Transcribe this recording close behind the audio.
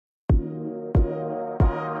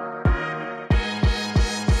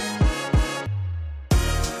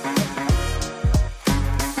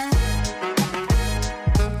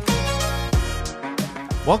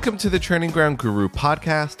Welcome to the Training Ground Guru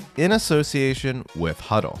podcast in association with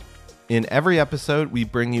Huddle. In every episode, we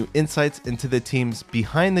bring you insights into the teams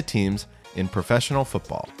behind the teams in professional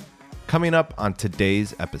football. Coming up on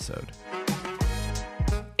today's episode.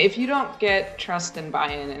 If you don't get trust and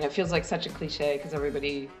buy-in, and it feels like such a cliche because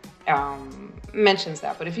everybody mentions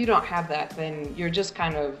that, but if you don't have that, then you're just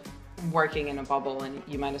kind of working in a bubble, and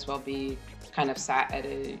you might as well be kind of sat at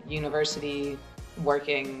a university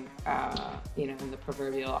working, in the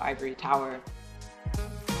proverbial ivory tower.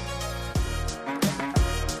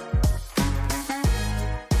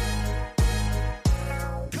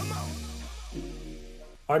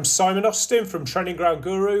 I'm Simon Austin from Training Ground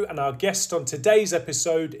Guru, and our guest on today's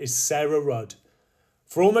episode is Sarah Rudd.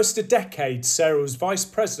 For almost a decade, Sarah was Vice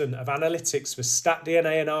President of Analytics for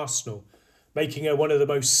StatDNA and Arsenal, making her one of the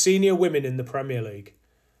most senior women in the Premier League.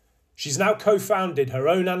 She's now co-founded her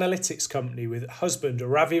own analytics company with husband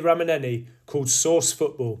Ravi Ramaneni called Source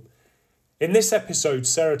Football. In this episode,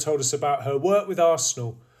 Sarah told us about her work with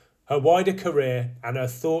Arsenal, her wider career, and her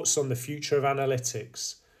thoughts on the future of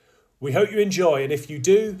analytics. We hope you enjoy, and if you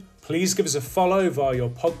do, please give us a follow via your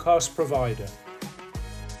podcast provider.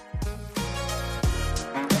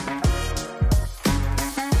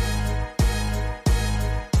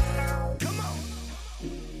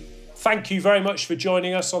 Thank you very much for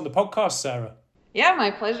joining us on the podcast, Sarah. Yeah, my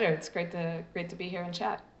pleasure. It's great to be here and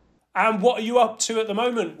chat. And what are you up to at the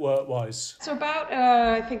moment, work-wise? So about,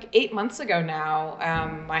 I think 8 months ago now,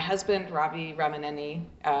 my husband, Ravi Ramaneni,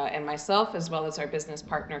 and myself, as well as our business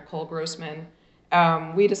partner, Cole Grossman,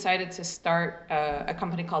 we decided to start a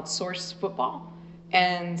company called Source Football.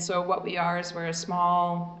 And so what we are is we're a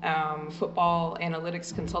small football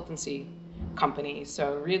analytics consultancy company.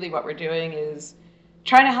 So really what we're doing is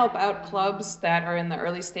trying to help out clubs that are in the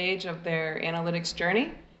early stage of their analytics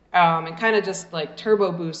journey, and kind of just like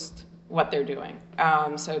turbo boost what they're doing.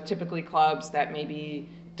 So typically clubs that maybe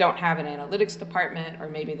don't have an analytics department, or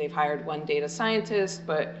maybe they've hired one data scientist,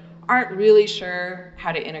 but aren't really sure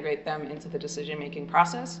how to integrate them into the decision-making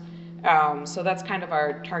process. So that's kind of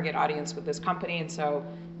our target audience with this company. And so,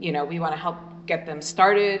 we want to help get them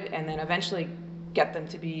started and then eventually get them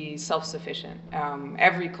to be self-sufficient.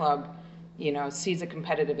 Every club sees a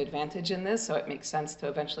competitive advantage in this, so it makes sense to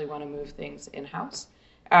eventually want to move things in-house.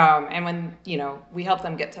 And when, we help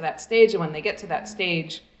them get to that stage, and when they get to that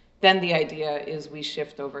stage, then the idea is we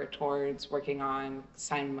shift over towards working on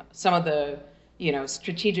some of the,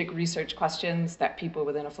 strategic research questions that people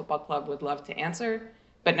within a football club would love to answer,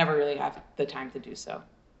 but never really have the time to do so.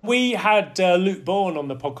 We had Luke Bourne on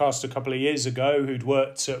the podcast a couple of years ago, who'd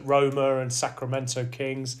worked at Roma and Sacramento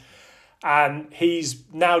Kings. And he's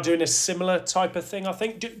now doing a similar type of thing, I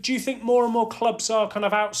think. Do you think more and more clubs are kind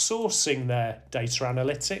of outsourcing their data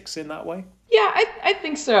analytics in that way? Yeah, I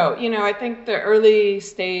think so. I think the early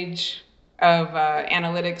stage of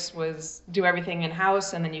analytics was do everything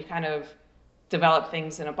in-house, and then you kind of develop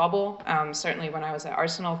things in a bubble. Certainly when I was at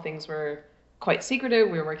Arsenal, things were quite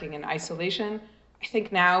secretive. We were working in isolation. I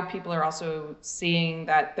think now people are also seeing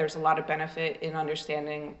that there's a lot of benefit in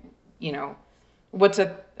understanding, what's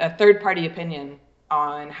a third-party opinion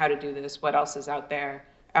on how to do this, what else is out there.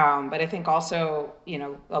 But I think also,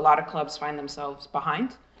 a lot of clubs find themselves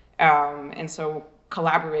behind. And so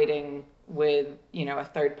collaborating with, a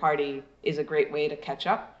third party is a great way to catch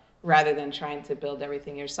up rather than trying to build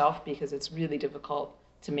everything yourself, because it's really difficult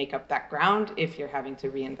to make up that ground if you're having to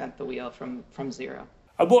reinvent the wheel from zero.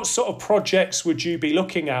 And what sort of projects would you be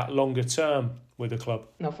looking at longer term with a club?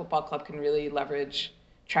 No football club can really leverage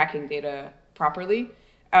tracking data properly.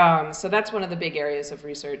 So that's one of the big areas of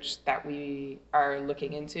research that we are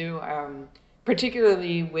looking into,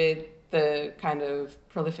 particularly with the kind of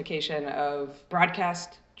proliferation of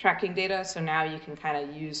broadcast tracking data. So now you can kind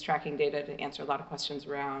of use tracking data to answer a lot of questions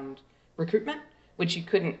around recruitment, which you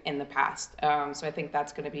couldn't in the past. So I think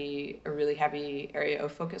that's going to be a really heavy area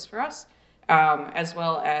of focus for us, as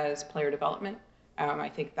well as player development. I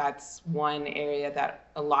think that's one area that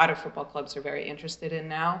a lot of football clubs are very interested in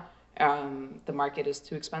now. The market is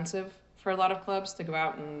too expensive for a lot of clubs to go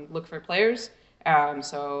out and look for players.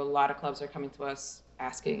 So a lot of clubs are coming to us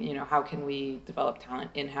asking, how can we develop talent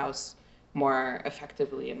in-house more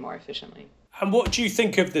effectively and more efficiently? And what do you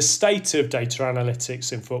think of the state of data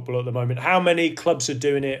analytics in football at the moment? How many clubs are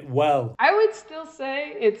doing it well? I would still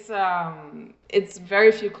say it's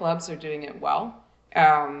very few clubs are doing it well.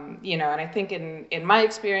 And I think in my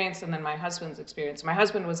experience and then my husband's experience, my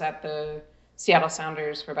husband was at the Seattle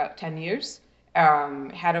Sounders for about 10 years,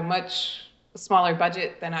 had a much smaller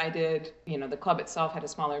budget than I did. The club itself had a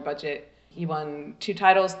smaller budget. He won 2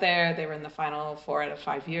 titles there. They were in the final 4 out of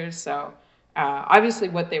 5 years. So obviously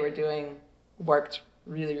what they were doing worked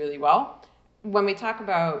really, really well. When we talk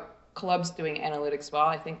about clubs doing analytics well,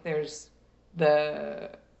 I think there's the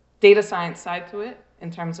data science side to it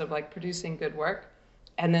in terms of like producing good work.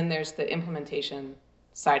 And then there's the implementation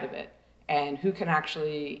side of it and who can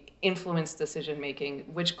actually influence decision making,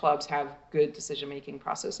 which clubs have good decision making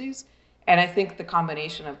processes. And I think the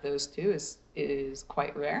combination of those two is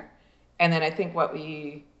quite rare. And then I think what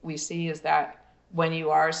we see is that when you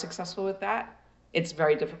are successful with that, it's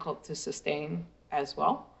very difficult to sustain as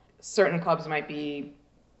well. Certain clubs might be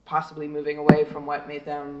possibly moving away from what made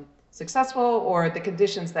them successful, or the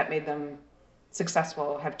conditions that made them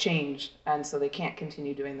successful have changed, and so they can't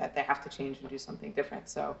continue doing that. They have to change and do something different.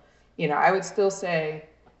 So, I would still say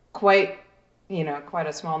quite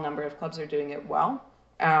a small number of clubs are doing it well.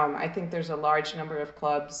 I think there's a large number of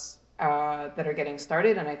clubs that are getting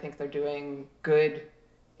started, and I think they're doing good,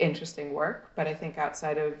 interesting work. But I think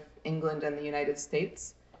outside of England and the United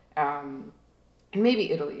States, and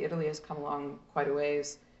maybe Italy has come along quite a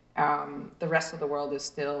ways. The rest of the world is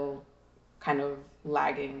still kind of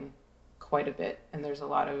lagging quite a bit, and there's a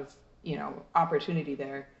lot of opportunity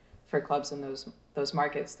there for clubs in those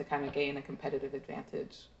markets to kind of gain a competitive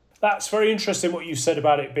advantage. That's very interesting what you said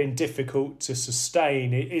about it being difficult to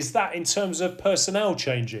sustain. Is that in terms of personnel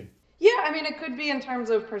changing? Yeah, I mean, it could be in terms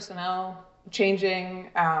of personnel changing.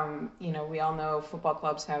 We all know football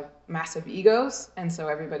clubs have massive egos, and so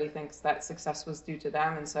everybody thinks that success was due to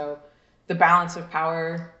them, and so the balance of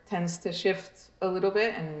power tends to shift a little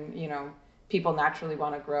bit, and people naturally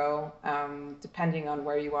want to grow. Depending on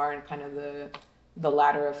where you are in kind of the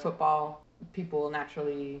ladder of football, people will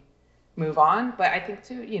naturally move on. But I think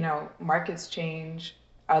too, markets change,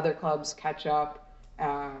 other clubs catch up,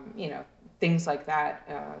 things like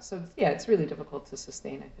that. So yeah, it's really difficult to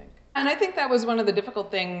sustain, I think. And I think that was one of the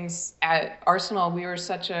difficult things at Arsenal. We were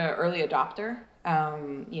such an early adopter.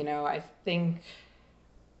 I think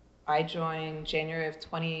I joined January of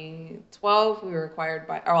 2012. We were acquired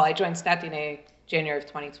I joined Stat.DNA January of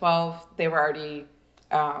 2012. They were already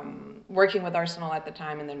working with Arsenal at the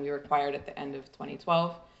time, and then we were acquired at the end of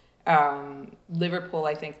 2012. Liverpool,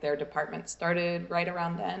 I think their department started right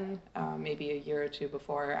around then, maybe a year or two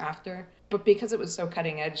before or after. But because it was so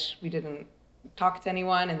cutting edge, we didn't talk to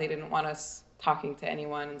anyone, and they didn't want us talking to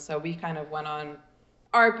anyone. And so we kind of went on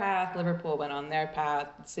our path. Liverpool went on their path.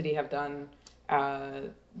 City have done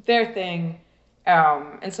their thing.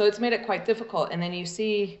 And so it's made it quite difficult. And then you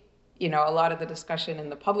see, a lot of the discussion in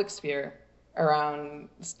the public sphere around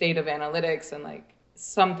state of analytics, and like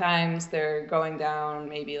sometimes they're going down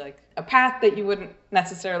maybe like a path that you wouldn't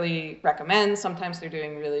necessarily recommend. Sometimes they're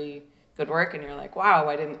doing really good work and you're like, wow,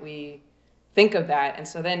 why didn't we think of that? And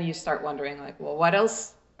so then you start wondering like, well, what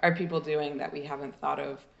else are people doing that we haven't thought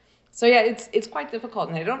of? So yeah, it's quite difficult,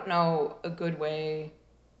 and I don't know a good way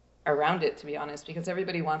around it, to be honest, because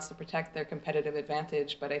everybody wants to protect their competitive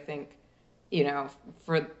advantage. But I think,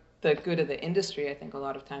 for the good of the industry, I think a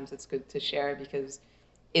lot of times it's good to share, because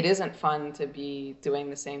it isn't fun to be doing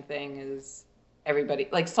the same thing as everybody,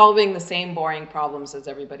 like solving the same boring problems as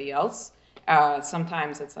everybody else.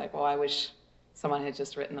 Sometimes it's like, well, I wish someone had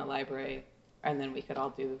just written a library, and then we could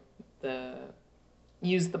all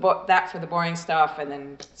use that for the boring stuff, and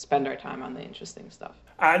then spend our time on the interesting stuff.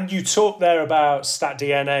 And you talked there about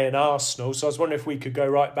Stat.DNA and Arsenal, so I was wondering if we could go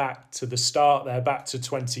right back to the start there, back to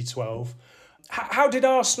 2012. How did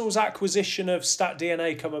Arsenal's acquisition of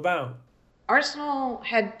Stat.DNA come about? Arsenal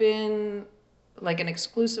had been like an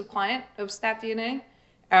exclusive client of Stat.DNA.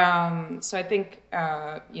 So I think,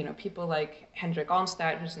 people like Hendrik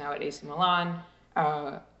Almstad, who's now at AC Milan,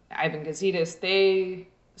 Ivan Gazidis, they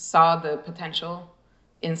saw the potential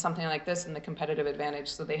in something like this and the competitive advantage.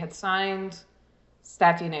 So they had signed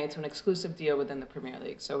Stat.DNA to an exclusive deal within the Premier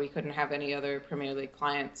League. So we couldn't have any other Premier League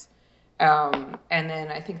clients. And then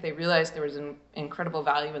I think they realized there was an incredible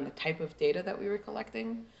value in the type of data that we were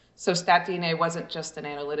collecting. So Stat.DNA wasn't just an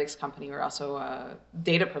analytics company, we were also a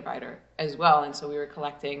data provider as well. And so we were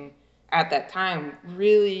collecting, at that time,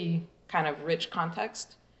 really kind of rich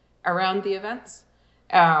context around the events.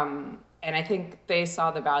 And I think they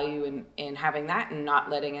saw the value in having that and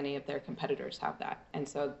not letting any of their competitors have that. And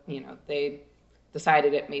so, they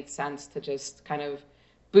decided it made sense to just kind of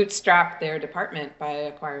bootstrap their department by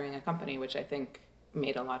acquiring a company, which I think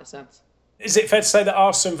made a lot of sense. Is it fair to say that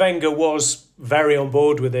Arsene Wenger was very on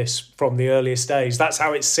board with this from the earliest days? That's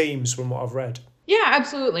how it seems from what I've read. Yeah,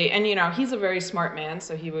 absolutely. And, he's a very smart man,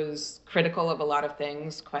 so he was critical of a lot of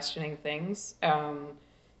things, questioning things.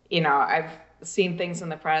 I've seen things in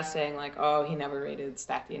the press saying like, oh, he never rated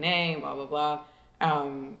Stat.DNA, blah, blah, blah.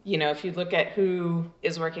 If you look at who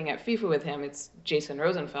is working at FIFA with him, it's Jason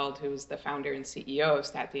Rosenfeld, who's the founder and CEO of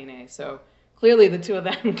Stat.DNA. So clearly the two of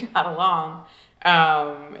them got along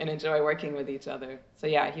and enjoy working with each other. So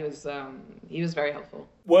yeah, he was very helpful.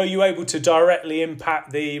 Were you able to directly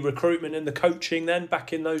impact the recruitment and the coaching then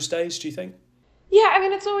back in those days, do you think? Yeah, I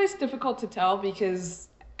mean, it's always difficult to tell because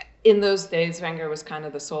in those days, Wenger was kind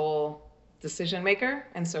of the sole decision maker.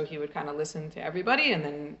 And so he would kind of listen to everybody and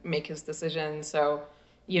then make his decision. So,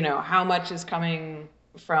 how much is coming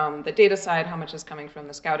from the data side, how much is coming from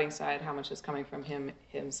the scouting side, how much is coming from him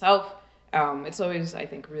himself. It's always, I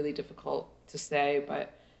think, really difficult to say,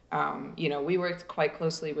 but we worked quite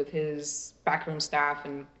closely with his backroom staff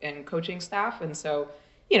and coaching staff. And so,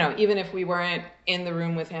 even if we weren't in the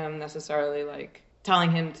room with him necessarily, like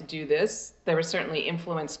telling him to do this, there was certainly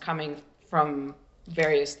influence coming from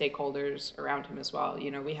various stakeholders around him as well.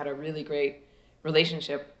 We had a really great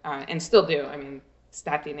relationship and still do. I mean,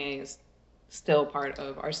 StatDNA is still part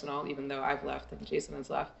of Arsenal, even though I've left and Jason has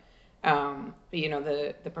left. But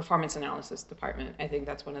the performance analysis department, I think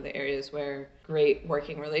that's one of the areas where great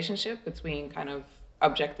working relationship between kind of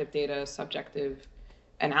objective data, subjective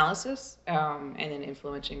analysis, and then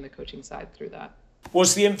influencing the coaching side through that.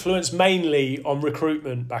 Was the influence mainly on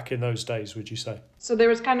recruitment back in those days, would you say? So there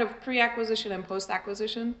was kind of pre-acquisition and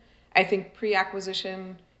post-acquisition. I think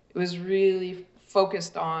pre-acquisition was really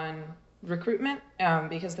focused on recruitment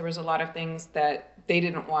because there was a lot of things that they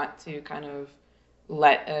didn't want to kind of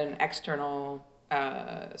let an external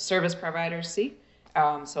service provider see.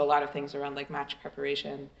 So a lot of things around like match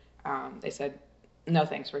preparation, they said, no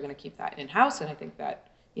thanks, we're going to keep that in-house. And I think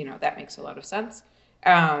that, that makes a lot of sense.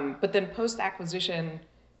 But then post-acquisition,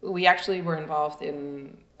 we actually were involved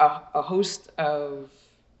in a host of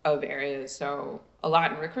areas. So a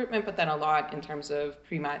lot in recruitment, but then a lot in terms of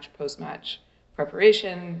pre-match, post-match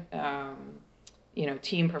preparation,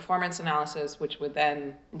 team performance analysis, which would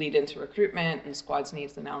then lead into recruitment and squads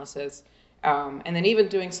needs analysis. And then even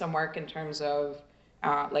doing some work in terms of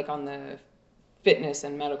like on the fitness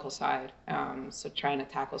and medical side. So trying to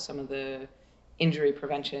tackle some of the injury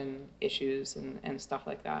prevention issues and stuff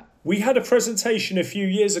like that. We had a presentation a few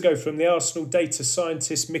years ago from the Arsenal data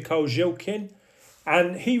scientist Mikhail Zhilkin,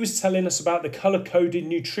 and he was telling us about the colour-coded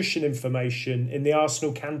nutrition information in the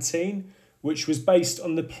Arsenal canteen, which was based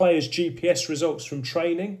on the players' GPS results from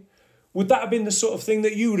training. Would that have been the sort of thing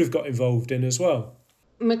that you would have got involved in as well?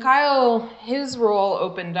 Mikhail, his role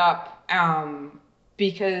opened up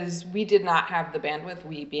because we did not have the bandwidth,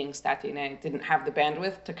 we being StatDNA, didn't have the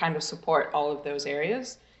bandwidth to kind of support all of those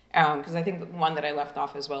areas. Because I think one that I left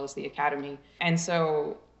off as well is the academy. And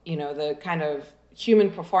so, the kind of human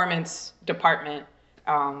performance department,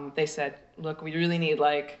 they said, look, we really need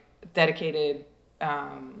like a dedicated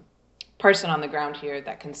person on the ground here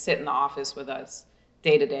that can sit in the office with us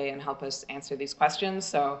day to day and help us answer these questions.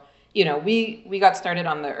 So, we got started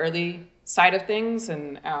on the early side of things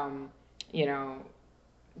and,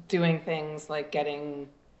 doing things like getting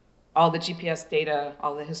all the GPS data,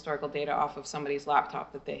 all the historical data off of somebody's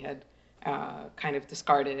laptop that they had kind of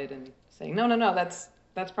discarded and saying, no,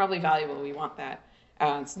 that's probably valuable. We want that.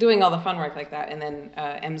 It's doing all the fun work like that. And then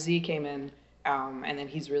MZ came in and then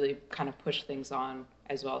he's really kind of pushed things on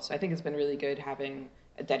as well. So I think it's been really good having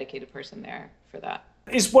a dedicated person there for that.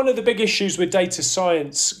 Is one of the big issues with data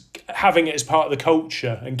science having it as part of the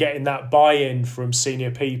culture and getting that buy-in from senior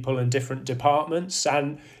people and different departments?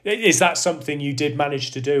 And is that something you did manage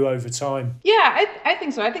to do over time? Yeah, I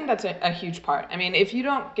think so. I think that's a huge part. I mean, if you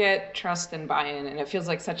don't get trust and buy-in, and it feels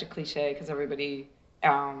like such a cliche because everybody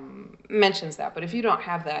mentions that, but if you don't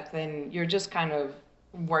have that, then you're just kind of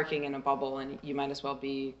working in a bubble and you might as well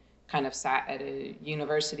be kind of sat at a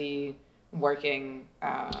university working,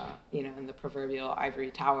 in the proverbial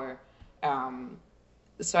ivory tower.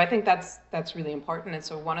 So I think that's really important. And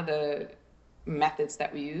so one of the methods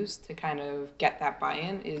that we use to kind of get that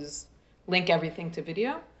buy-in is link everything to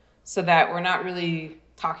video so that we're not really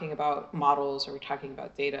talking about models or we're talking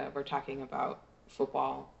about data, we're talking about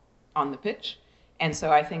football on the pitch. And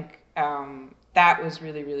so I think that was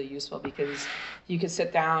really, really useful because you could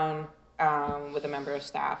sit down with a member of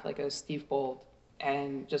staff like a Steve Bold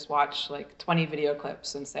and just watch like 20 video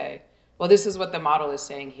clips and say, well, this is what the model is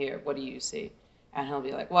saying here. What do you see? And he'll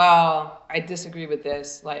be like, well, I disagree with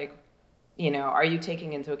this. Like, are you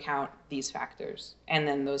taking into account these factors? And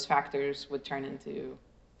then those factors would turn into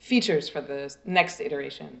features for the next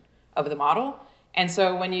iteration of the model. And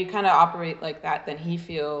so when you kind of operate like that, then he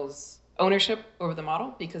feels ownership over the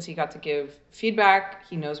model because he got to give feedback.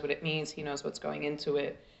 He knows what it means. He knows what's going into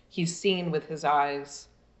it. He's seen with his eyes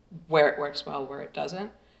where it works well, where it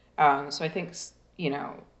doesn't. So I think,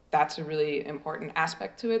 that's a really important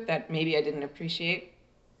aspect to it that maybe I didn't appreciate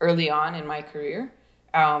early on in my career.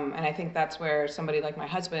 And I think that's where somebody like my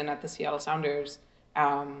husband at the Seattle Sounders,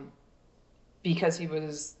 because he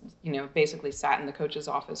was, basically sat in the coach's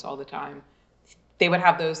office all the time, they would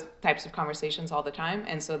have those types of conversations all the time.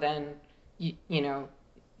 And so then,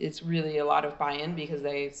 it's really a lot of buy-in because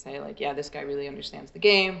they say like, yeah, this guy really understands the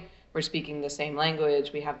game. We're speaking the same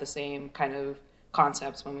language. We have the same kind of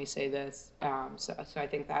concepts when we say this. So I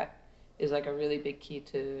think that is like a really big key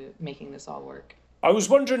to making this all work. I was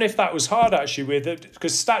wondering if that was hard actually with it,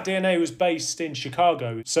 because StatDNA was based in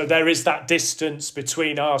Chicago. So there is that distance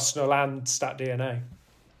between Arsenal and StatDNA.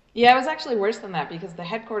 Yeah, it was actually worse than that because the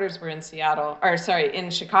headquarters were in in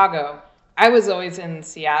Chicago. I was always in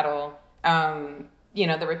Seattle.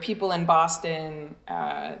 There were people in Boston,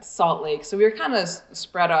 Salt Lake. So we were kind of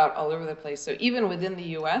spread out all over the place. So even within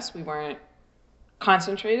the US, we weren't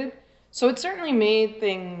concentrated. So it certainly made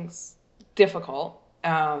things difficult.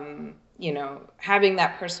 Having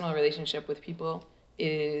that personal relationship with people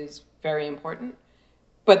is very important.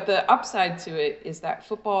 But the upside to it is that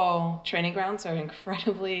football training grounds are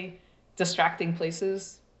incredibly distracting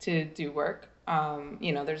places to do work.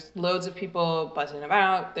 There's loads of people buzzing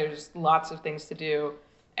about. There's lots of things to do.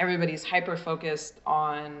 Everybody's hyper-focused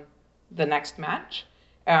on the next match.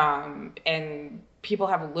 And people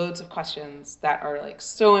have loads of questions that are like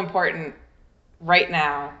so important right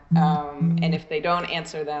now. And if they don't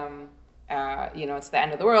answer them, it's the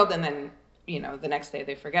end of the world. And then, the next day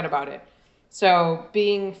they forget about it. So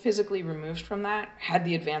being physically removed from that had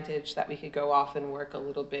the advantage that we could go off and work a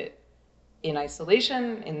little bit in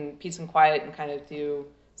isolation, in peace and quiet, and kind of do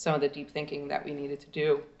some of the deep thinking that we needed to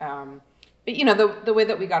do. But the way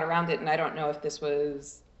that we got around it, and I don't know if this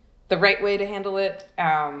was the right way to handle it,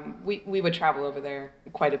 we would travel over there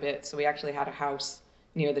quite a bit. So we actually had a house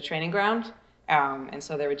near the training ground. And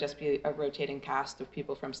so there would just be a rotating cast of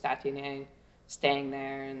people from StatDNA staying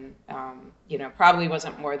there, and probably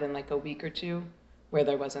wasn't more than like a week or two where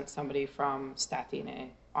there wasn't somebody from StatDNA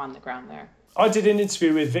on the ground there. I did an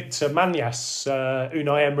interview with Victor Manyas,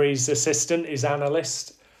 Unai Emery's assistant, his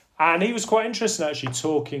analyst, and he was quite interested actually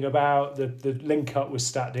talking about the link up with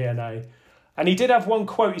StatDNA. And he did have one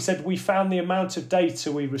quote. He said, "We found the amount of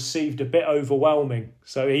data we received a bit overwhelming."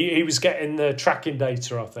 So he was getting the tracking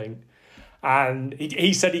data, I think. And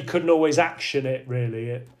he said he couldn't always action it,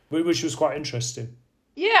 really, which was quite interesting.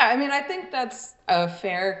 Yeah, I think that's a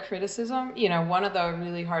fair criticism. One of the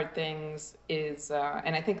really hard things is,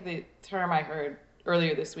 and I think the term I heard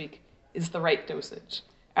earlier this week is the right dosage.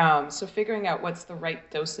 So figuring out what's the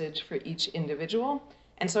right dosage for each individual.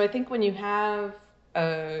 And so I think when you have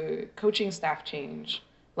a coaching staff change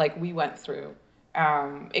like we went through,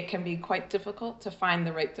 it can be quite difficult to find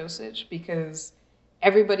the right dosage because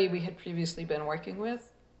everybody we had previously been working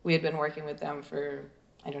with, we had been working with them for,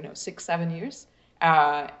 6-7 years.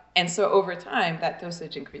 And so over time, that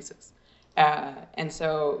dosage increases. And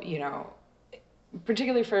so,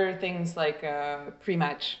 particularly for things like a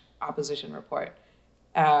pre-match opposition report,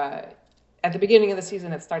 at the beginning of the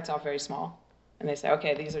season, it starts off very small. And they say,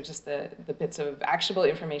 okay, these are just the bits of actionable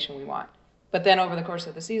information we want. But then over the course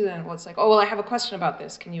of the season, it's like, oh, well, I have a question about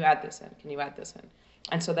this. Can you add this in? Can you add this in?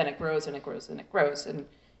 And so then it grows and it grows and it grows. And,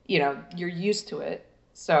 you're used to it.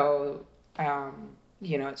 So,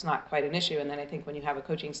 it's not quite an issue. And then I think when you have a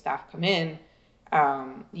coaching staff come in,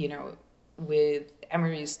 with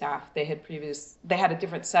Emery's staff, they had a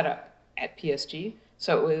different setup at PSG.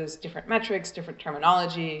 So it was different metrics, different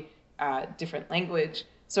terminology, different language.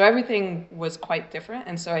 So everything was quite different.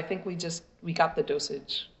 And so I think we got the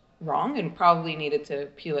dosage wrong and probably needed to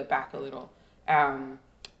peel it back a little.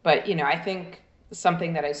 But, I think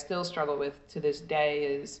something that I still struggle with to this day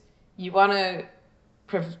is you want to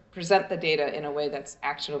present the data in a way that's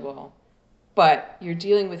actionable, but you're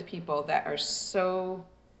dealing with people that are so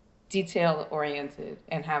detail oriented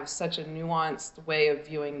and have such a nuanced way of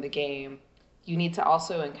viewing the game. You need to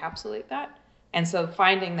also encapsulate that. And so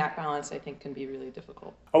finding that balance, I think, can be really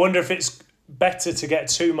difficult. I wonder if it's better to get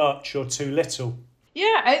too much or too little.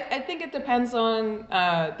 Yeah, I think it depends on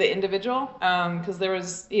the individual, because there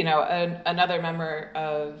was, another member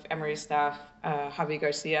of Emery's staff, Javi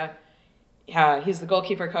Garcia. He's the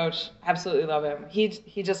goalkeeper coach. Absolutely love him.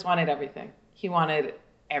 He just wanted everything. He wanted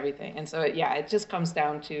everything. And so, it just comes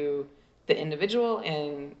down to the individual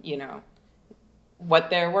and,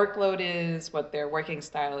 what their workload is, what their working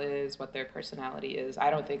style is, what their personality is.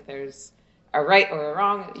 I don't think there's a right or a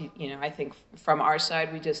wrong. I think from our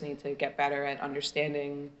side, we just need to get better at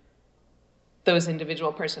understanding those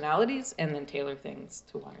individual personalities and then tailor things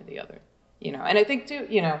to one or the other. And I think too,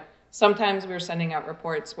 sometimes we're sending out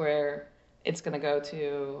reports where It's going to go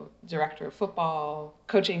to director of football,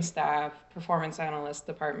 coaching staff, performance analysis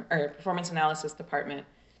department.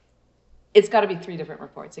 It's got to be 3 different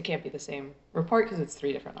reports. It can't be the same report because it's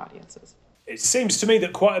 3 different audiences. It seems to me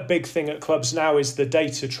that quite a big thing at clubs now is the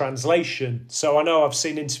data translation. So I know I've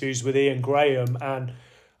seen interviews with Ian Graham, and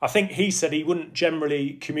I think he said he wouldn't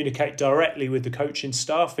generally communicate directly with the coaching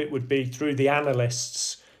staff. It would be through the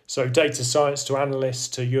analysts. So data science to analysts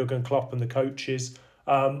to Jurgen Klopp and the coaches.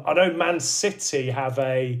 I know Man City have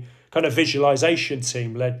a kind of visualization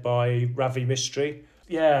team led by Ravi Mistry.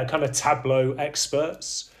 Yeah, kind of Tableau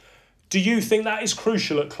experts. Do you think that is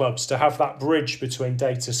crucial at clubs to have that bridge between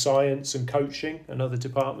data science and coaching and other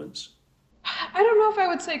departments? I don't know if I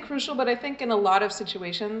would say crucial, but I think in a lot of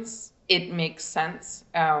situations it makes sense.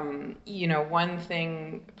 One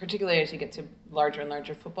thing, particularly as you get to larger and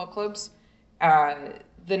larger football clubs,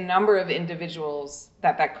 the number of individuals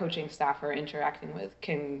that coaching staff are interacting with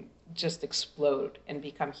can just explode and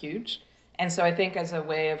become huge. And so I think as a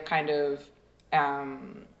way of kind of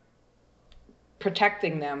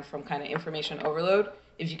protecting them from kind of information overload,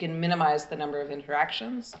 if you can minimize the number of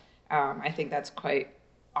interactions, I think that's quite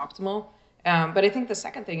optimal. But I think the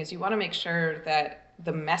second thing is you want to make sure that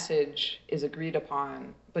the message is agreed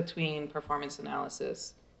upon between performance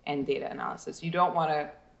analysis and data analysis. You don't want to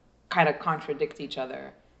kind of contradict each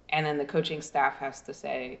other, and then the coaching staff has to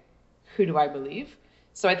say, who do I believe?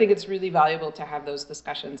 So I think it's really valuable to have those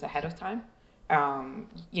discussions ahead of time.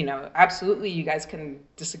 Absolutely you guys can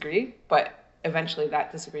disagree, but eventually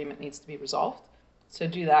that disagreement needs to be resolved. So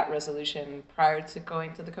do that resolution prior to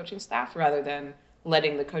going to the coaching staff rather than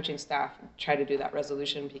letting the coaching staff try to do that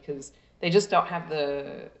resolution because they just don't have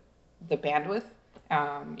the bandwidth.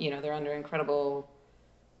 They're under incredible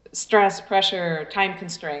stress, pressure, time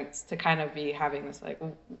constraints to kind of be having this like,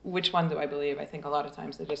 which one do I believe? I think a lot of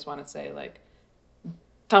times they just want to say like,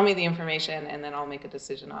 tell me the information and then I'll make a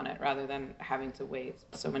decision on it rather than having to weigh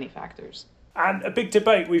so many factors. And a big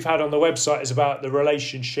debate we've had on the website is about the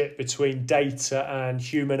relationship between data and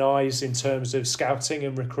human eyes in terms of scouting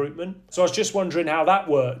and recruitment. So I was just wondering how that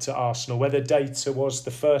worked at Arsenal, whether data was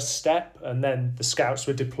the first step and then the scouts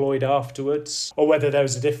were deployed afterwards, or whether there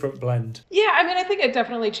was a different blend. Yeah, I think it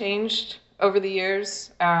definitely changed over the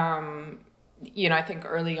years. I think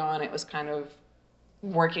early on it was kind of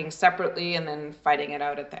working separately and then fighting it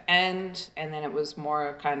out at the end. And then it was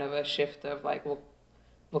more kind of a shift of like, we'll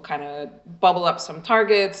kind of bubble up some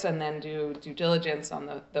targets and then do due diligence on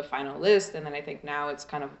the final list. And then I think now it's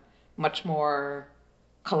kind of much more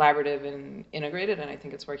collaborative and integrated. And I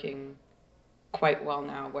think it's working quite well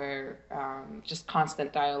now where just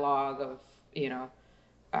constant dialogue of,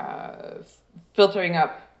 filtering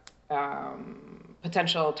up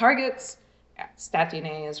potential targets.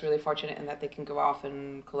 StatDNA is really fortunate in that they can go off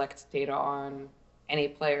and collect data on any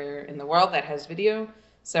player in the world that has video.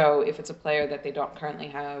 So if it's a player that they don't currently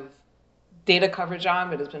have data coverage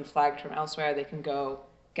on, but has been flagged from elsewhere, they can go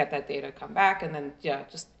get that data, come back, and then,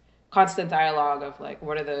 just constant dialogue of like,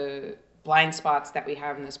 what are the blind spots that we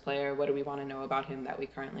have in this player? What do we want to know about him that we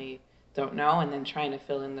currently don't know? And then trying to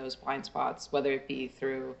fill in those blind spots, whether it be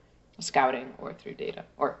through scouting or through data,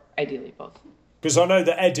 or ideally both. Because I know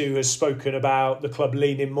that Edu has spoken about the club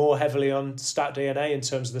leaning more heavily on StatDNA in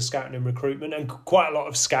terms of the scouting and recruitment, and quite a lot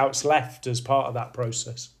of scouts left as part of that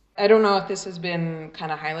process. I don't know if this has been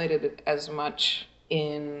kind of highlighted as much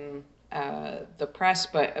in the press,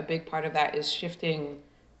 but a big part of that is shifting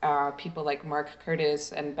people like Mark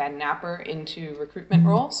Curtis and Ben Napper into recruitment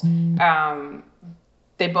roles.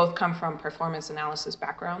 They both come from performance analysis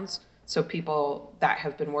backgrounds, so people that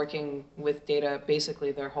have been working with data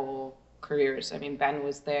basically their whole careers. Ben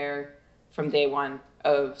was there from day one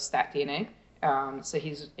of StatDNA, so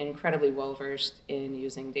he's incredibly well versed in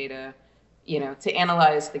using data, to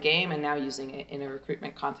analyze the game and now using it in a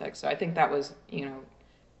recruitment context. So I think that was,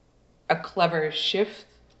 a clever shift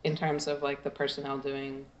in terms of like the personnel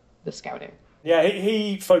doing the scouting. Yeah,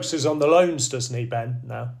 he focuses on the loans, doesn't he, Ben?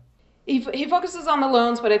 Now he focuses on the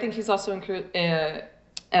loans, but I think he's also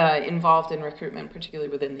involved in recruitment,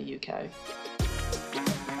 particularly within the UK.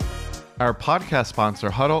 Our podcast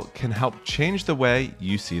sponsor, Huddle, can help change the way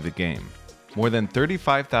you see the game. More than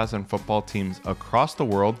 35,000 football teams across the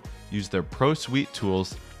world use their Pro Suite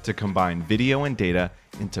tools to combine video and data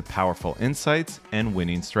into powerful insights and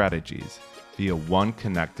winning strategies via one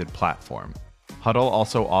connected platform. Huddle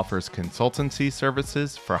also offers consultancy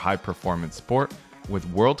services for high-performance sport with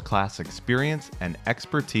world-class experience and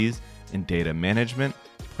expertise in data management,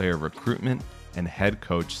 player recruitment, and head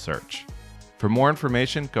coach search. For more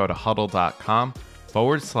information, go to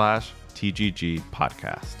huddle.com/TGG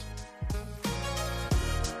podcast.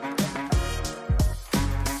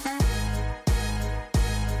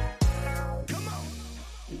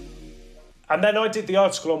 And then I did the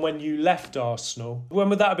article on when you left Arsenal. When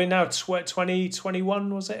would that have been now?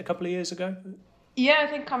 2021, was it? A couple of years ago? Yeah, I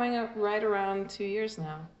think coming up right around 2 years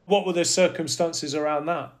now. What were the circumstances around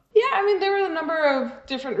that? Yeah, I mean, there were a number of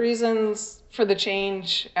different reasons for the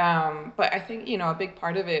change. But I think, a big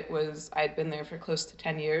part of it was I'd been there for close to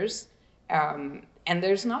 10 years. And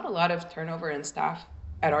there's not a lot of turnover in staff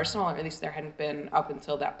at Arsenal, or at least there hadn't been up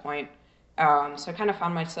until that point. So I kind of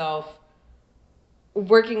found myself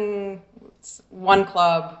working one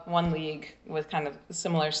club, one league with kind of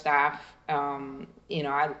similar staff.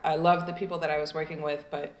 I love the people that I was working with,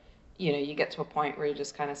 but, you get to a point where you're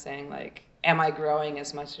just kind of saying, like, am I growing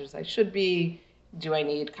as much as I should be? Do I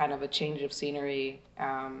need kind of a change of scenery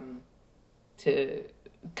to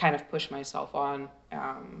kind of push myself on?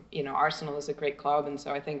 Arsenal is a great club, and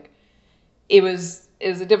so I think it was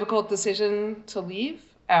a difficult decision to leave.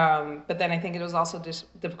 But then I think it was also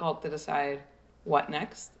difficult to decide what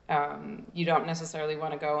next. You don't necessarily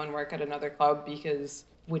want to go and work at another club because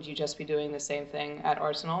would you just be doing the same thing at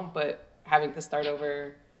Arsenal, but having to start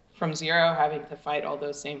over from zero, having to fight all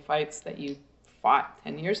those same fights that you fought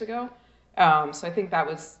 10 years ago. So I think that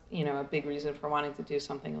was, a big reason for wanting to do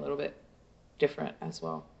something a little bit different as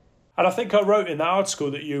well. And I think I wrote in that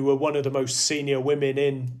article that you were one of the most senior women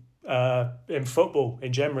in football,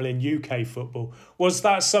 in general, in UK football. Was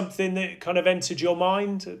that something that kind of entered your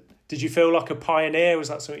mind? Did you feel like a pioneer? Was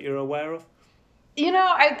that something you were aware of?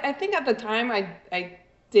 I think at the time I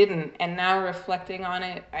didn't, and now reflecting on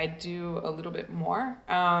it, I do a little bit more.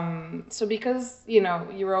 So because,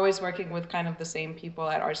 you're always working with kind of the same people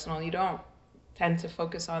at Arsenal, you don't tend to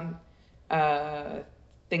focus on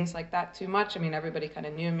things like that too much. I mean, everybody kind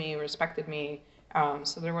of knew me, respected me,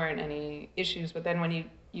 so there weren't any issues. But then when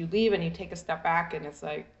you leave and you take a step back and it's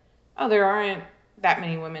like, oh, there aren't that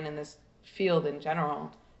many women in this field in general.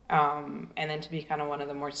 And then to be kind of one of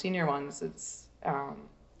the more senior ones, it's,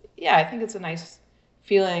 I think it's a nice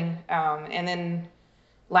feeling. And then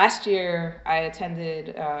last year I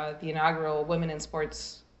attended the inaugural Women in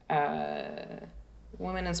Sports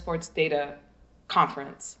Data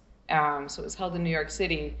Conference. So it was held in New York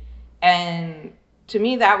City. And to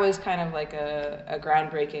me, that was kind of like a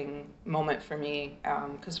groundbreaking moment for me,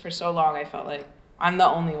 because for so long I felt like I'm the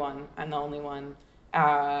only one. And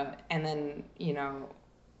then,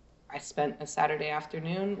 I spent a Saturday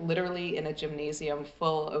afternoon literally in a gymnasium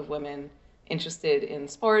full of women interested in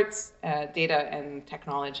sports, data, and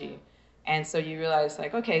technology. And so you realize,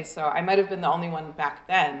 like, okay, so I might have been the only one back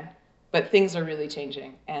then, but things are really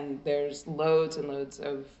changing. And there's loads and loads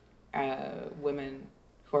of women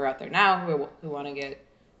who are out there now who want to get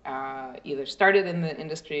either started in the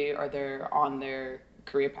industry or they're on their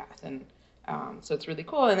career path. And so it's really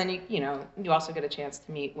cool. And then, you also get a chance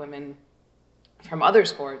to meet women from other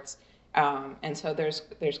sports. And so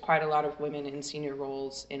there's quite a lot of women in senior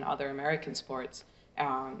roles in other American sports.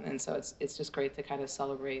 And so it's just great to kind of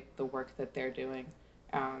celebrate the work that they're doing.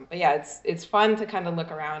 But yeah, it's fun to kind of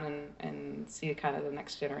look around and see kind of the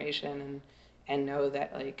next generation and know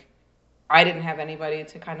that, like, I didn't have anybody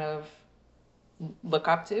to kind of look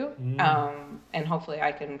up to. And hopefully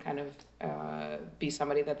I can kind of be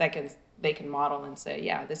somebody that they can model and say,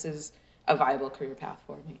 yeah, this is a viable career path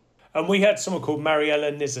for me. And we had someone called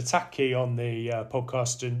Mariella Nizataki on the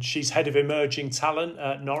podcast, and she's head of emerging talent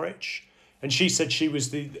at Norwich. And she said she was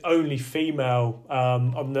the only female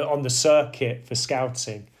on the circuit for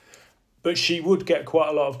scouting. But she would get quite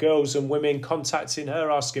a lot of girls and women contacting her,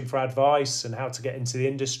 asking for advice and how to get into the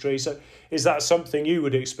industry. So is that something you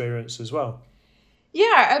would experience as well?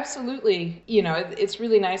 Yeah, absolutely. It's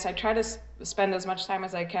really nice. I try to spend as much time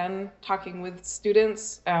as I can talking with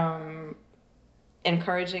students,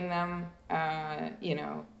 encouraging them,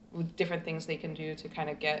 with different things they can do to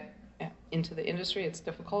kind of get into the industry. It's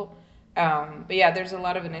difficult. But yeah, there's a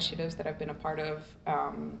lot of initiatives that I've been a part of.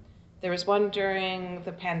 There was one during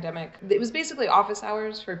the pandemic. It was basically office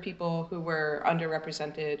hours for people who were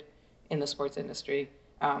underrepresented in the sports industry.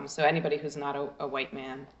 So anybody who's not a white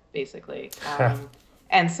man, basically.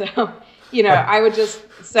 And so, I would just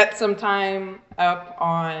set some time up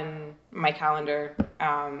on my calendar,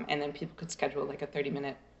 and then people could schedule like a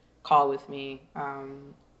 30-minute call with me.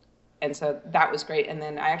 And so that was great. And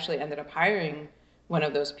then I actually ended up hiring one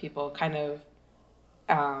of those people kind of,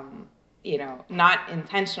 not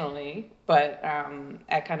intentionally, but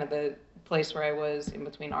at kind of the place where I was in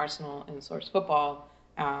between Arsenal and Source Football,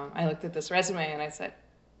 I looked at this resume and I said,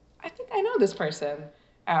 I think I know this person.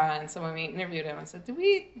 And so when we interviewed him, I said, did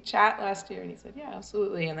we chat last year? And he said, yeah,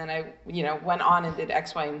 absolutely. And then I, went on and did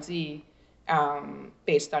X, Y, and Z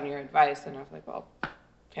based on your advice. And I was like, well,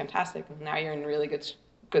 fantastic. Now you're in a really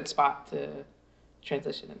good spot to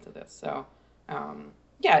transition into this. So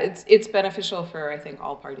yeah, it's beneficial for, I think,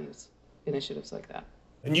 all parties, initiatives like that.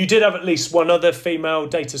 And you did have at least one other female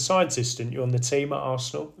data scientist, didn't you, on the team at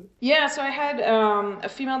Arsenal? Yeah, so I had a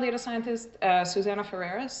female data scientist, Susana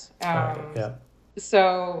Ferreras. Yeah.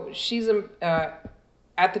 So she's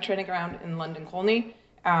at the training ground in London Colney.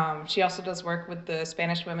 She also does work with the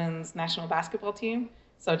Spanish women's national basketball team.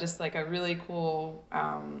 So just like a really cool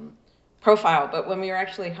profile. But when we were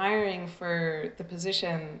actually hiring for the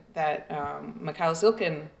position that Mikhail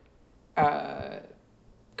Zilkin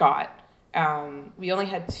got, we only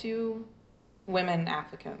had 2 women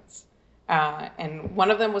applicants. And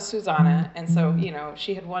one of them was Susana. And so,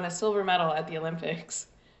 she had won a silver medal at the Olympics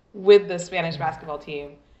with the Spanish basketball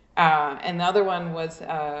team. And the other one was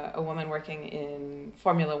a woman working in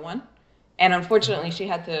Formula One. And unfortunately, she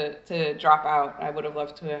had to drop out. I would have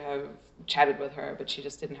loved to have chatted with her, but she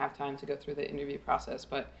just didn't have time to go through the interview process.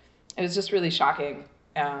 But it was just really shocking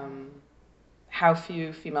how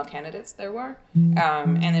few female candidates there were.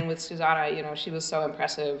 And then with Susana, she was so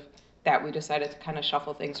impressive that we decided to kind of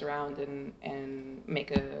shuffle things around and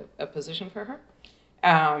make a position for her.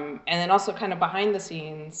 And then also kind of behind the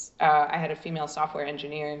scenes, I had a female software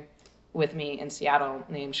engineer with me in Seattle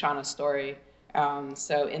named Shauna Story.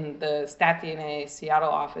 So in the StatDNA Seattle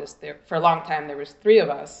office, for a long time, there was 3 of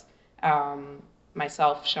us,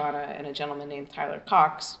 myself, Shauna, and a gentleman named Tyler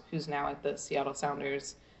Cox, who's now at the Seattle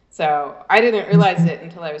Sounders. So I didn't realize it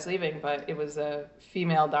until I was leaving, but it was a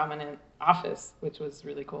female-dominant office, which was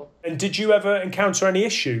really cool. And did you ever encounter any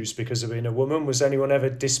issues because of being a woman? Was anyone ever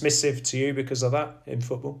dismissive to you because of that in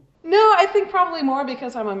football? No, I think probably more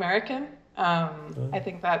because I'm American. I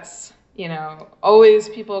think that's, always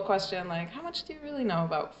people question, like, how much do you really know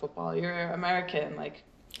about football? You're American, like,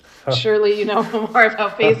 surely you know more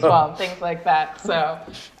about baseball and things like that. So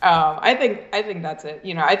I think that's it.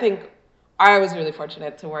 I think I was really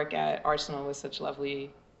fortunate to work at Arsenal with such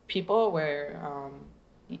lovely people where,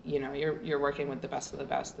 you're working with the best of the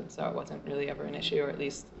best. And so it wasn't really ever an issue, or at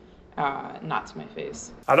least not to my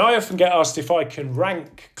face. And I often get asked if I can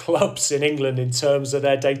rank clubs in England in terms of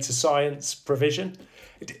their data science provision.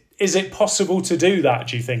 Is it possible to do that,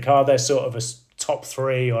 do you think? Are there sort of a top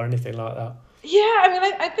 3 or anything like that? Yeah, I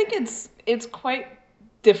mean, I think it's quite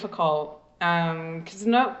difficult because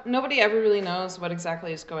nobody ever really knows what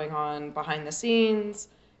exactly is going on behind the scenes,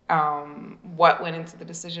 what went into the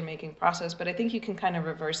decision-making process. But I think you can kind of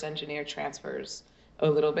reverse engineer transfers a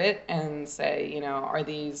little bit and say, are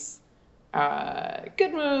these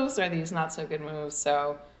good moves? Are these not so good moves?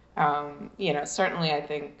 So, certainly I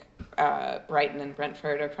think Brighton and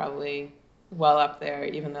Brentford are probably well up there,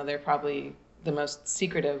 even though they're probably the most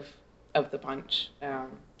secretive of the bunch.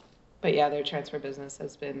 But yeah, their transfer business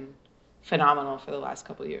has been phenomenal for the last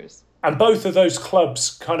couple of years. And both of those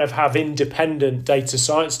clubs kind of have independent data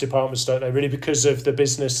science departments, don't they, really, because of the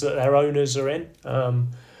business that their owners are in?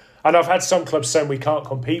 And I've had some clubs saying we can't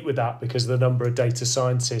compete with that because of the number of data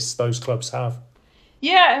scientists those clubs have.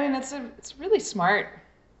 Yeah, I mean, it's a really smart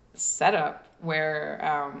setup where,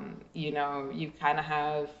 you kind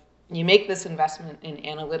of you make this investment in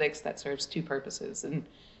analytics that serves 2 purposes. And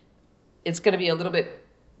it's going to be a little bit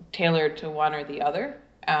tailored to one or the other.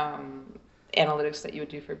 Analytics that you would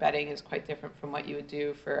do for betting is quite different from what you would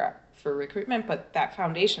do for recruitment, but that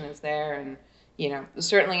foundation is there. And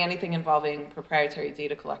certainly anything involving proprietary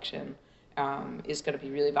data collection is going to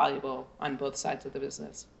be really valuable on both sides of the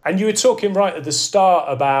business. And you were talking right at the start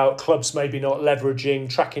about clubs maybe not leveraging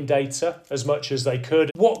tracking data as much as they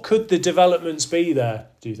could. What could the developments be there,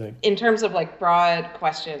 do you think? In terms of like broad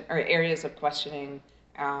question or areas of questioning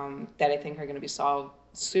that I think are going to be solved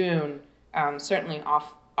soon, certainly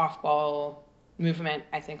off-ball movement.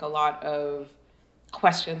 I think a lot of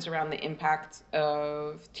questions around the impact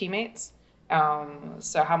of teammates.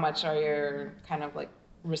 So how much are your kind of like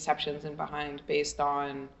receptions and behind based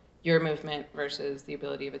on your movement versus the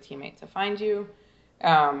ability of a teammate to find you?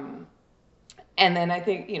 And then I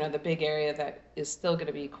think, the big area that is still going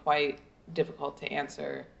to be quite difficult to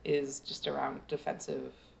answer is just around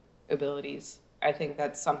defensive abilities. I think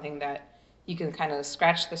that's something that you can kind of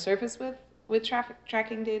scratch the surface with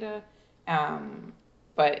tracking data.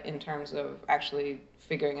 But in terms of actually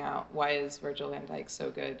figuring out why is Virgil van Dijk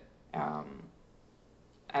so good,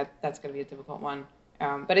 that's going to be a difficult one.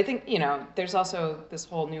 But I think, there's also this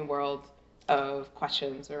whole new world of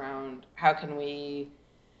questions around how can we,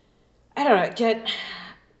 get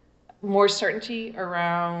more certainty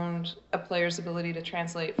around a player's ability to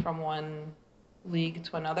translate from one league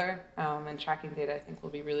to another. And tracking data, I think, will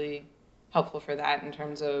be really helpful for that in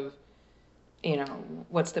terms of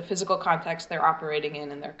what's the physical context they're operating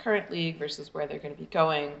in their current league versus where they're going to be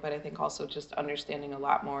going. But I think also just understanding a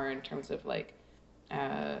lot more in terms of like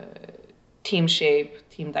team shape,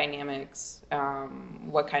 team dynamics,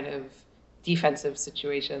 what kind of defensive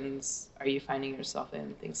situations are you finding yourself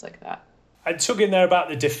in, things like that. And talking there about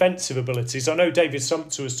the defensive abilities, I know David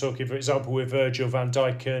Sumpter was talking, for example, with Virgil van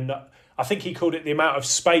Dijk, and I think he called it the amount of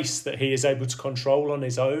space that he is able to control on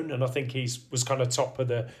his own, and I think he was kind of top of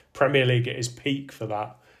the Premier League at his peak for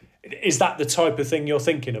that. Is that the type of thing you're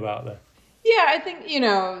thinking about there? Yeah, I think,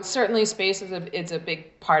 certainly space is a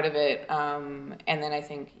big part of it. And then I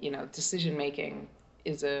think, decision making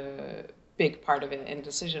is a big part of it. And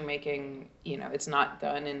decision making, it's not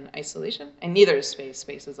done in isolation. And neither is space.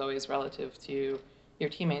 Space is always relative to your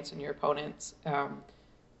teammates and your opponents.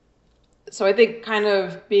 So I think kind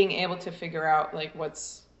of being able to figure out like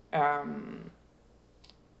what's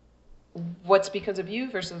because of you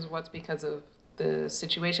versus what's because of the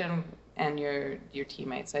situation and your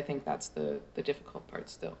teammates. I think that's the difficult part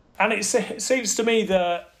still. And it seems to me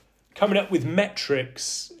that coming up with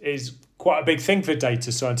metrics is quite a big thing for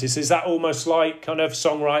data scientists. Is that almost like kind of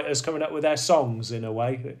songwriters coming up with their songs in a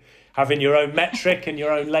way? Having your own metric and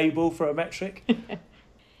your own label for a metric?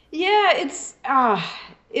 Yeah, it's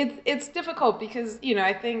difficult because,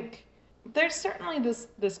 I think there's certainly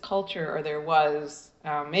this culture, or there was,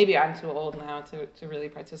 maybe I'm too old now to really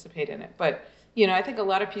participate in it, but I think a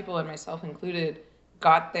lot of people, and myself included,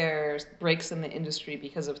 got their breaks in the industry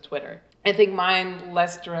because of Twitter. I think mine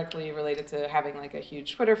less directly related to having like a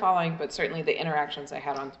huge Twitter following, but certainly the interactions I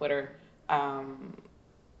had on Twitter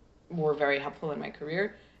were very helpful in my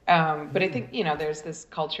career. But I think, there's this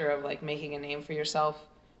culture of like making a name for yourself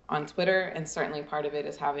on Twitter, and certainly part of it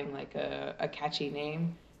is having like a catchy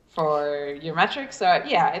name for your metrics. So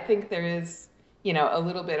yeah, I think there is, a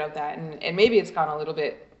little bit of that, and maybe it's gone a little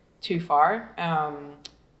bit too far,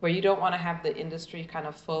 where you don't want to have the industry kind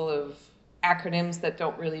of full of acronyms that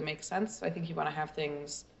don't really make sense. I think you want to have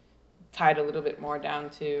things tied a little bit more down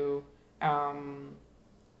to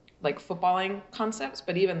like footballing concepts.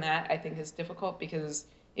 But even that I think is difficult, because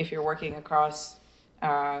if you're working across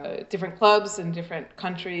different clubs in different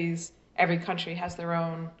countries, every country has their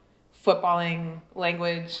own footballing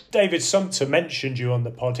language. David Sumpter mentioned you on the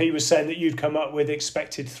pod. He was saying that you'd come up with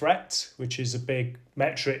expected threat, which is a big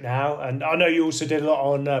metric now. And I know you also did a lot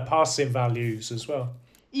on passing values as well.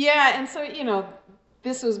 Yeah, and so,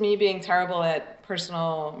 this was me being terrible at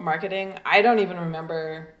personal marketing. I don't even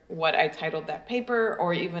remember what I titled that paper,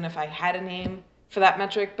 or even if I had a name for that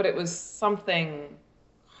metric, but it was something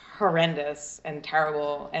horrendous and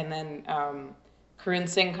terrible. And then Karun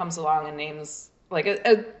Singh comes along and names like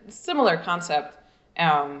a similar concept,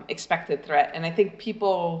 expected threat. And I think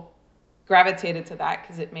people gravitated to that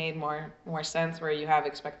because it made more sense, where you have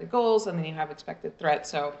expected goals and then you have expected threat.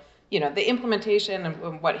 So, the implementation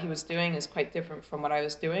and what he was doing is quite different from what I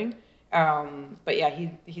was doing. But yeah,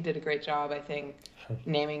 he did a great job, I think,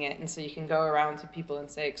 naming it. And so you can go around to people and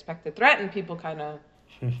say expected threat, and people kind of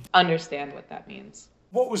understand what that means.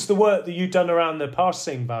 What was the work that you'd done around the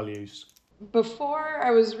passing values? Before I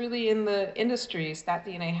was really in the industry,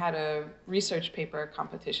 StatDNA had a research paper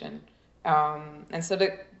competition. And so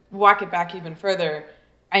to walk it back even further,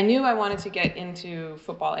 I knew I wanted to get into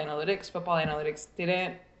football analytics. Football analytics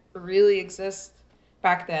didn't really exist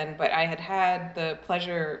back then, but I had the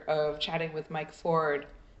pleasure of chatting with Mike Ford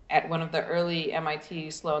at one of the early MIT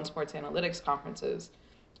Sloan Sports Analytics conferences.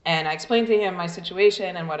 And I explained to him my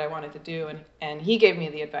situation and what I wanted to do, and he gave me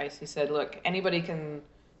the advice. He said, look, anybody can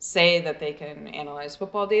say that they can analyze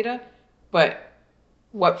football data, but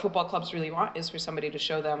what football clubs really want is for somebody to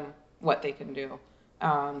show them what they can do.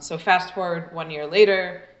 So fast forward 1 year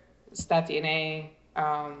later, StatDNA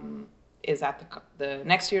is at the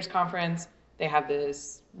next year's conference. They have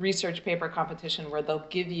this research paper competition where they'll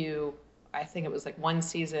give you, I think it was like one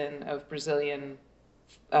season of Brazilian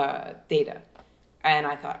data. And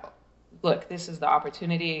I thought, look, this is the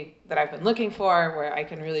opportunity that I've been looking for, where I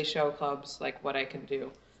can really show clubs like what I can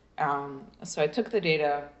do. So I took the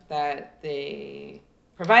data that they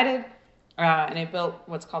provided, and I built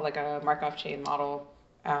what's called like a Markov chain model,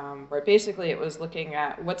 where basically it was looking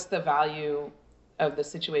at what's the value of the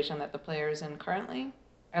situation that the player is in currently,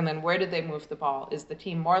 and then where did they move the ball? Is the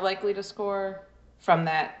team more likely to score from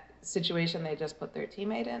that situation they just put their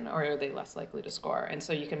teammate in, or are they less likely to score? And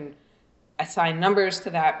so you can assign numbers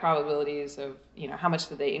to that, probabilities of, how much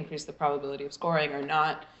did they increase the probability of scoring or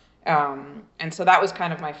not. And so that was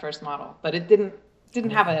kind of my first model, but it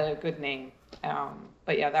didn't have a good name.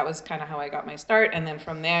 But yeah, that was kind of how I got my start. And then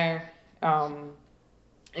from there,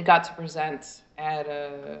 I got to present at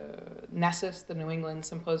NESIS, the New England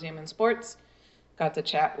Symposium in Sports. got to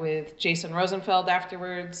chat with Jason Rosenfeld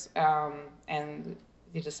afterwards, and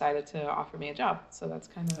he decided to offer me a job. So that's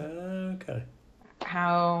kind of Okay.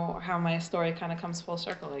 how my story kind of comes full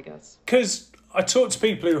circle, I guess. Because I talk to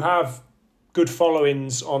people who have good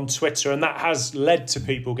followings on Twitter, and that has led to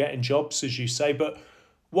people getting jobs, as you say. But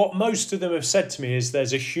what most of them have said to me is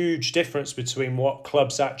there's a huge difference between what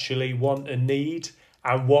clubs actually want and need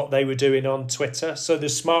and what they were doing on Twitter. So the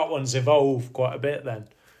smart ones evolve quite a bit then.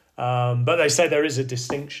 But they say there is a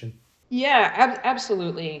distinction. Yeah,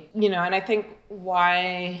 absolutely. And I think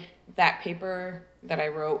why that paper that I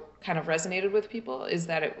wrote kind of resonated with people is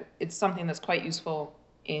that it's something that's quite useful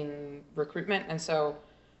in recruitment. And so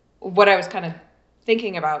what I was kind of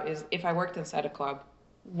thinking about is if I worked inside a club,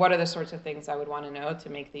 what are the sorts of things I would want to know to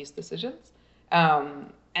make these decisions?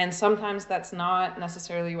 And sometimes that's not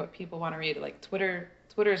necessarily what people want to read. Like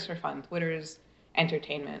Twitter's for fun. Twitter's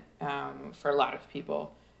entertainment for a lot of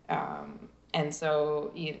people. And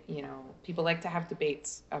so, people like to have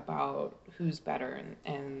debates about who's better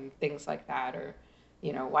and things like that. Or,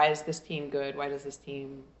 why is this team good? Why does this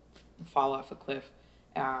team fall off a cliff?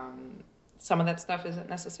 Some of that stuff isn't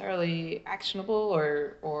necessarily actionable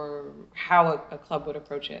or how a club would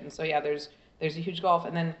approach it. And so, yeah, there's a huge gulf.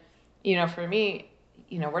 And then, for me,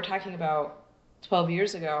 we're talking about 12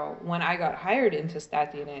 years ago when I got hired into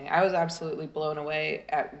StatDNA, I was absolutely blown away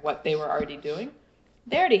at what they were already doing.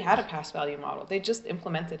 They already had a pass value model. They just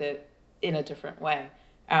implemented it in a different way.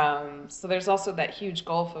 So there's also that huge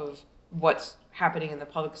gulf of what's happening in the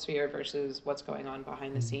public sphere versus what's going on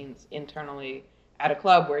behind the scenes internally at a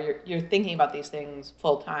club where you're thinking about these things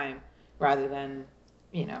full time rather than,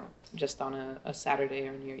 just on a Saturday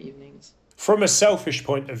or in your evenings. From a selfish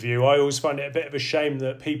point of view, I always find it a bit of a shame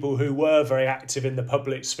that people who were very active in the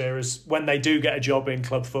public sphere, when they do get a job in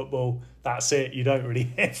club football, that's it. You don't really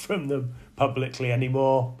hear from them publicly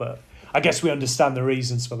anymore. But I guess we understand the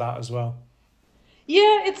reasons for that as well.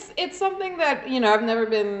 Yeah, it's something that, I've never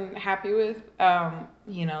been happy with.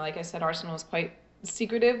 Like I said, Arsenal is quite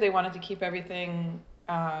secretive. They wanted to keep everything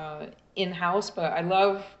in-house, but I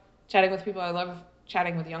love chatting with people. I love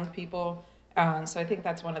chatting with young people. So I think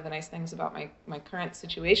that's one of the nice things about my current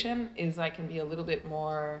situation is I can be a little bit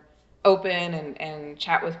more open and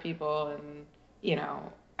chat with people. And,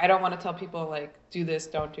 I don't want to tell people like, do this,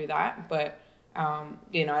 don't do that. But,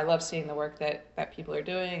 I love seeing the work that people are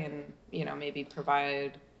doing and, maybe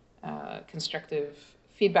provide constructive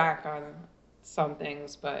feedback on some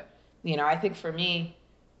things. But, I think for me,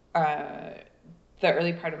 the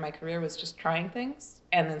early part of my career was just trying things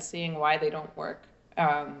and then seeing why they don't work.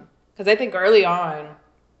 Because I think early on,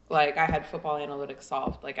 like I had football analytics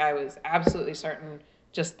solved. Like I was absolutely certain,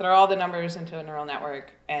 just throw all the numbers into a neural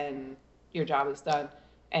network and your job is done.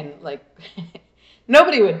 And like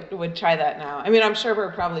nobody would try that now. I mean, I'm sure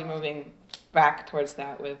we're probably moving back towards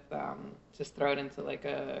that with just throw it into like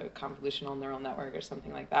a convolutional neural network or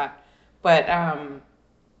something like that. But I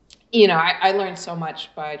learned so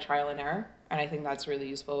much by trial and error, and I think that's really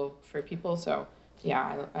useful for people. So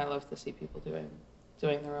yeah, I love to see people doing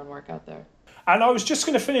their own work out there. And I was just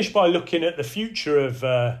going to finish by looking at the future of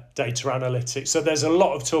data analytics. So there's a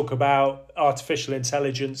lot of talk about artificial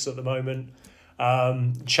intelligence at the moment,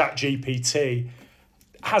 ChatGPT.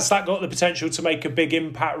 Has that got the potential to make a big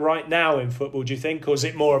impact right now in football, do you think? Or is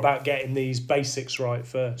it more about getting these basics right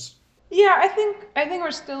first? Yeah, I think we're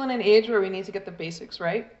still in an age where we need to get the basics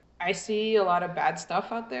right. I see a lot of bad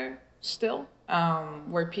stuff out there still,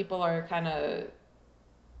 where people are kind of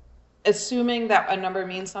assuming that a number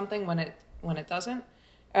means something when it doesn't.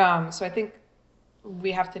 So I think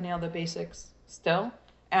we have to nail the basics still.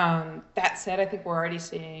 That said, I think we're already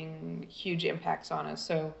seeing huge impacts on us.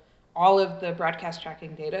 So all of the broadcast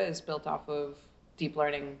tracking data is built off of deep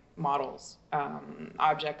learning models,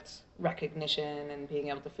 object recognition, and being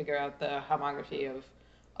able to figure out the homography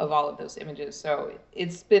of all of those images. So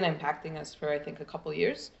it's been impacting us for, I think, a couple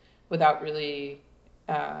years without really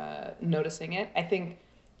noticing it. I think,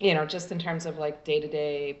 just in terms of like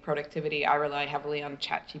day-to-day productivity, I rely heavily on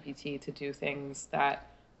ChatGPT to do things that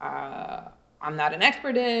I'm not an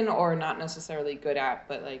expert in or not necessarily good at,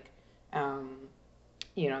 but like,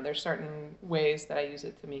 there's certain ways that I use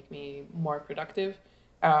it to make me more productive.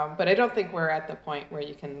 But I don't think we're at the point where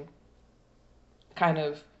you can kind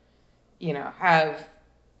of, have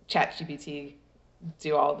ChatGPT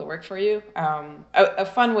do all the work for you. A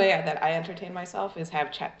fun way that I entertain myself is have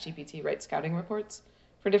ChatGPT write scouting reports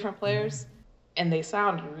for different players, and they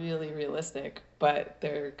sound really realistic, but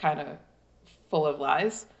they're kind of full of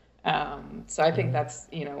lies. So I think that's,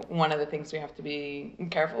 one of the things we have to be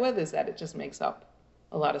careful with is that it just makes up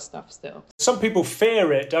a lot of stuff still. Some people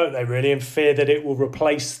fear it, don't they, really, and fear that it will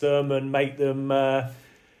replace them and make them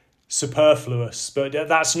superfluous. But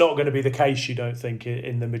that's not going to be the case, you don't think,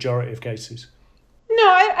 in the majority of cases? No,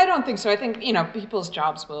 I don't think so. I think, people's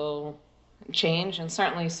jobs will change, and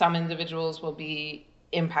certainly some individuals will be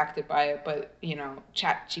impacted by it. But,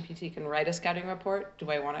 ChatGPT can write a scouting report. Do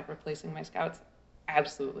I want it replacing my scouts?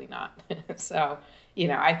 Absolutely not. So,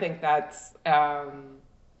 I think that's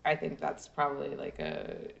probably like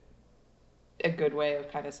a good way of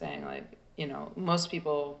kind of saying, like, most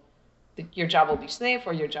people, your job will be safe,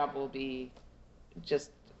 or your job will be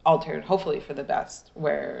just altered, hopefully for the best,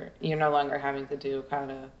 where you're no longer having to do kind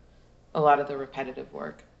of a lot of the repetitive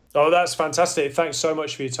work. Oh, that's fantastic. Thanks so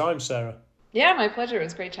much for your time, Sarah. Yeah, my pleasure. It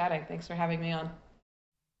was great chatting. Thanks for having me on.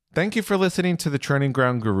 Thank you for listening to the Training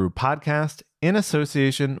Ground Guru podcast in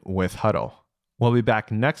association with Huddle. We'll be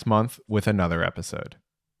back next month with another episode.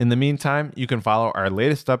 In the meantime, you can follow our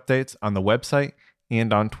latest updates on the website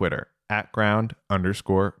and on Twitter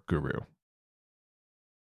 @ground_guru.